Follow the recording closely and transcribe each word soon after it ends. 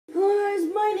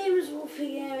is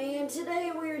Wolfie Gaming, and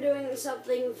today we are doing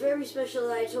something very special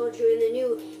that I told you in the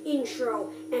new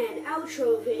intro and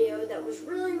outro video that was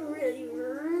really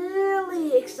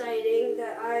exciting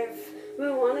that I've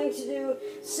been wanting to do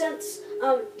since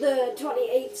the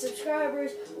 28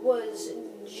 subscribers was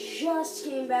just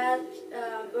came back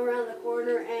around the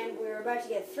corner, and we were about to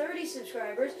get 30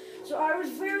 subscribers. So I was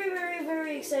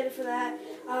very excited for that.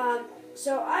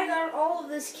 So I got all of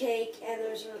this cake, and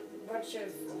there's a bunch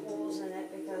of holes in it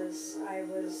because I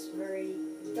was very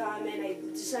dumb, and I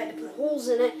decided to put holes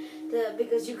in it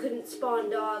because you couldn't spawn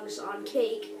dogs on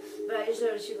cake. But I just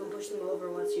noticed you can push them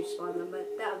over once you spawn them.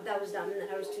 But that was dumb, and then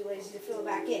I was too lazy to fill it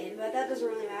back in. But that doesn't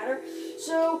really matter.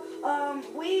 So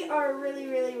we are really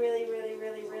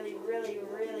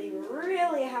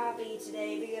happy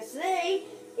today because today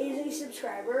is a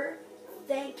subscriber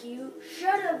thank you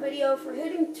Shoutout video for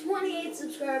hitting 28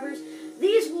 subscribers.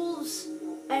 These wolves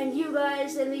and you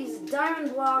guys and these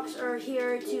diamond blocks are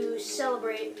here to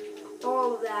celebrate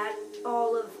all of that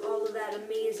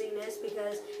amazingness,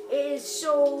 because it is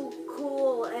so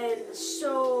cool and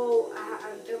so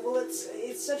well,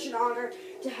 it's such an honor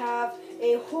to have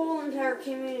a whole entire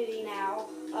community now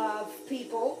of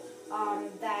people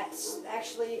that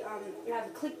actually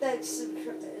have clicked that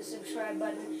subscribe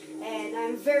button, and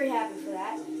I'm very happy for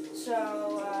that.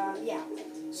 So yeah,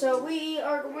 so we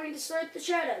are going to start the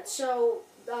shoutouts. So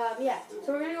yeah,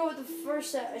 so we're going to go with the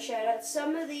first set of shoutouts.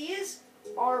 Some of these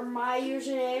are my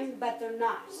username, but they're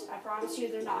not. I promise you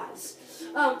they're not.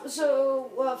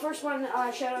 So first one,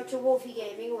 shout out to Wolfie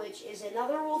Gaming, which is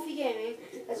another Wolfie Gaming,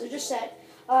 as I just said.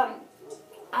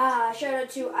 Shout out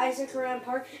to Isaac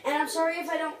Rampart, and I'm sorry if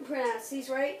I don't pronounce these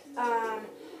right.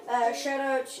 Shout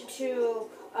out to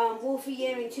Wolfie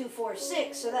Gaming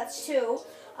 246, so that's 2.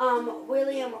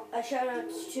 William, shout out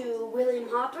to William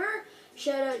Hopper.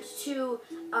 Shout out to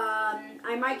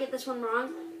I might get this one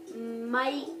wrong,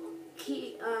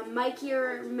 Mikey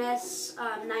Mess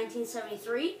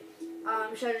 1973.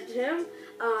 Shout out to him.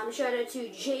 Shout out to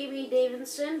Jamie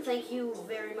Davidson. Thank you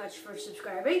very much for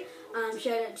subscribing.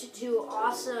 Shout out to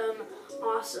Awesome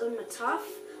Tough.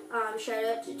 Shout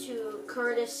out to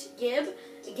Curtis Gibbs,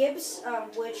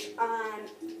 which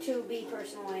to be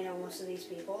personal, I know most of these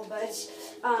people, but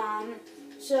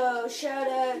so shout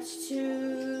out to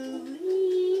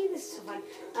this is so fun.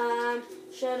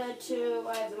 Shout out to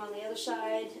I have them on the other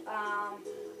side.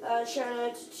 Shout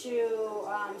out to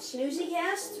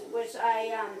SnoozyCast, which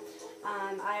I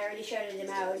already shouted him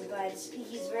out, but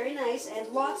he's very nice, and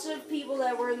lots of people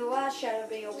that were in the last shoutout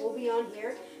video will be on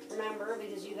here. Remember,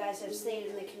 because you guys have stayed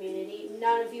in the community.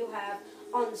 None of you have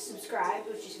unsubscribed,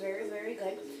 which is very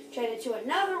good. Shout out to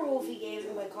another Wolfie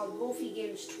Gaming, but called Wolfie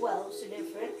Games 12, so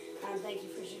different. Thank you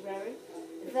for subscribing.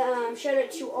 Shout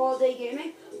out to All Day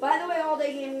Gaming. By the way, All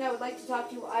Day Gaming, I would like to talk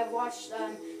to you. I've watched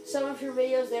some of your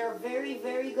videos. They are very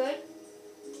good.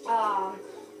 I'm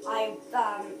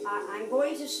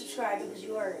going to subscribe because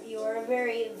you are a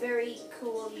very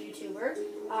cool YouTuber.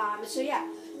 So yeah,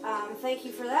 thank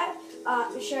you for that.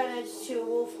 Shout out to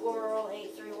Wolf Laurel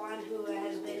 831, who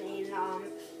has been in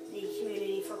the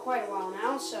community for quite a while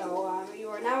now. So you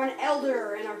are now an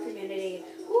elder in our community.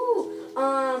 Woo!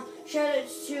 Shout out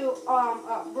to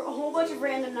a whole bunch of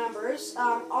random numbers.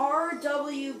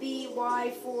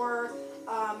 RWBY4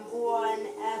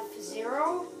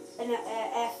 1F0 and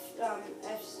FO.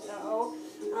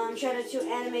 Shout out to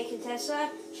Anime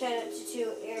Contessa. Shout out to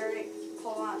Eric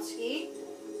Polanski.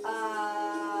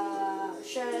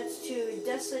 Shout out to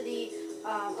Destiny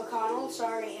O'Connell.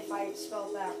 Sorry if I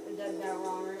spelled that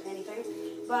wrong or anything.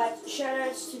 But shout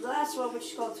outs to the last one, which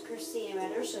is called Christina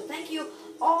Matter. So thank you,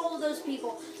 all of those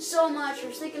people, so much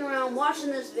for sticking around,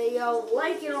 watching this video,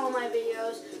 liking all my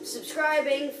videos,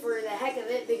 subscribing for the heck of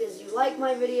it because you like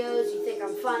my videos, you think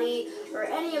I'm funny, or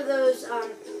any of those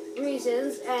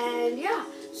reasons. And yeah,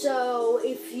 so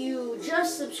if you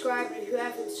just subscribed, if you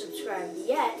haven't subscribed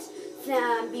yet,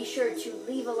 be sure to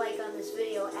leave a like on this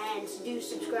video and do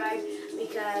subscribe,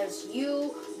 because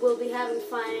you will be having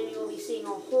fun and you will be seeing a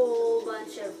whole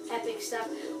bunch of epic stuff.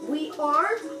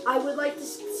 I would like to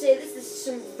say this is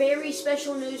some very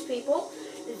special news, people.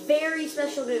 Very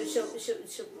special news. So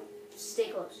stay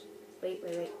close. Wait.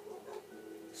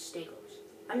 Stay close.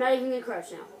 I'm not even gonna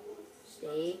crouch now.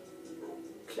 Stay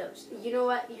close. You know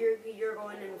what? You're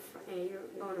going in front. You're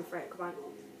going in front. Come on.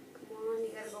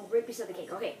 You gotta go rip piece of the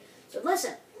cake. Okay. So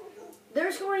listen,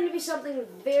 there's going to be something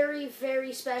very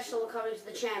special coming to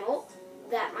the channel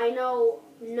that I know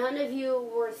none of you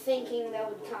were thinking that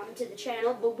would come to the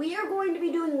channel, but we are going to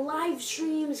be doing live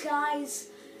streams, guys.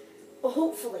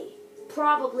 Hopefully,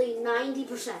 probably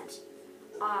 90%.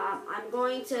 I'm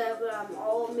going to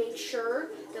all make sure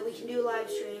that we can do live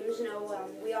streams. You know,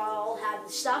 we all have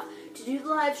the stuff to do the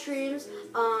live streams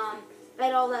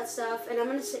and all that stuff. And I'm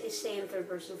going to stay in third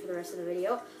person for the rest of the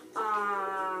video.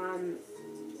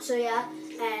 So yeah,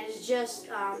 and just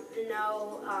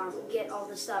get all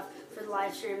the stuff for the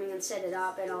live streaming and set it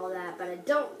up and all that. But I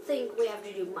don't think we have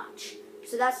to do much.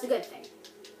 So that's the good thing.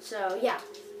 So yeah.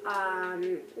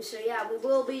 We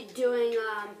will be doing,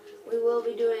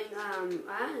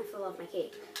 I fell off my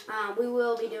cake. We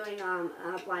will be doing,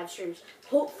 live streams.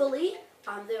 Hopefully,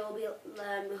 there will be,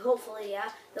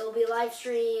 there will be live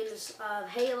streams of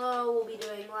Halo. We'll be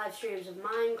doing live streams of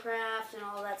Minecraft and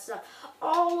all that stuff.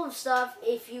 All of stuff,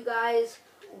 if you guys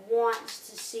want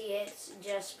to see it,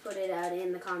 just put it out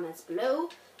in the comments below.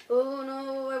 Oh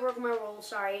no, I broke my roll,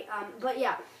 sorry. But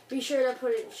yeah, be sure to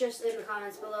put it just in the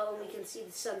comments below and we can see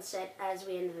the sunset as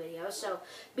we end the video. So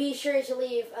be sure to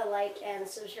leave a like and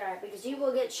subscribe because you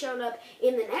will get shown up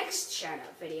in the next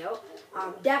shout-out video.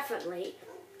 Definitely,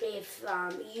 if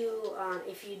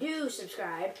you do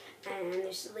subscribe and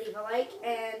just leave a like.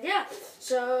 And yeah,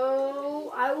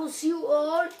 so I will see you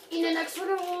all in the next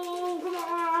video.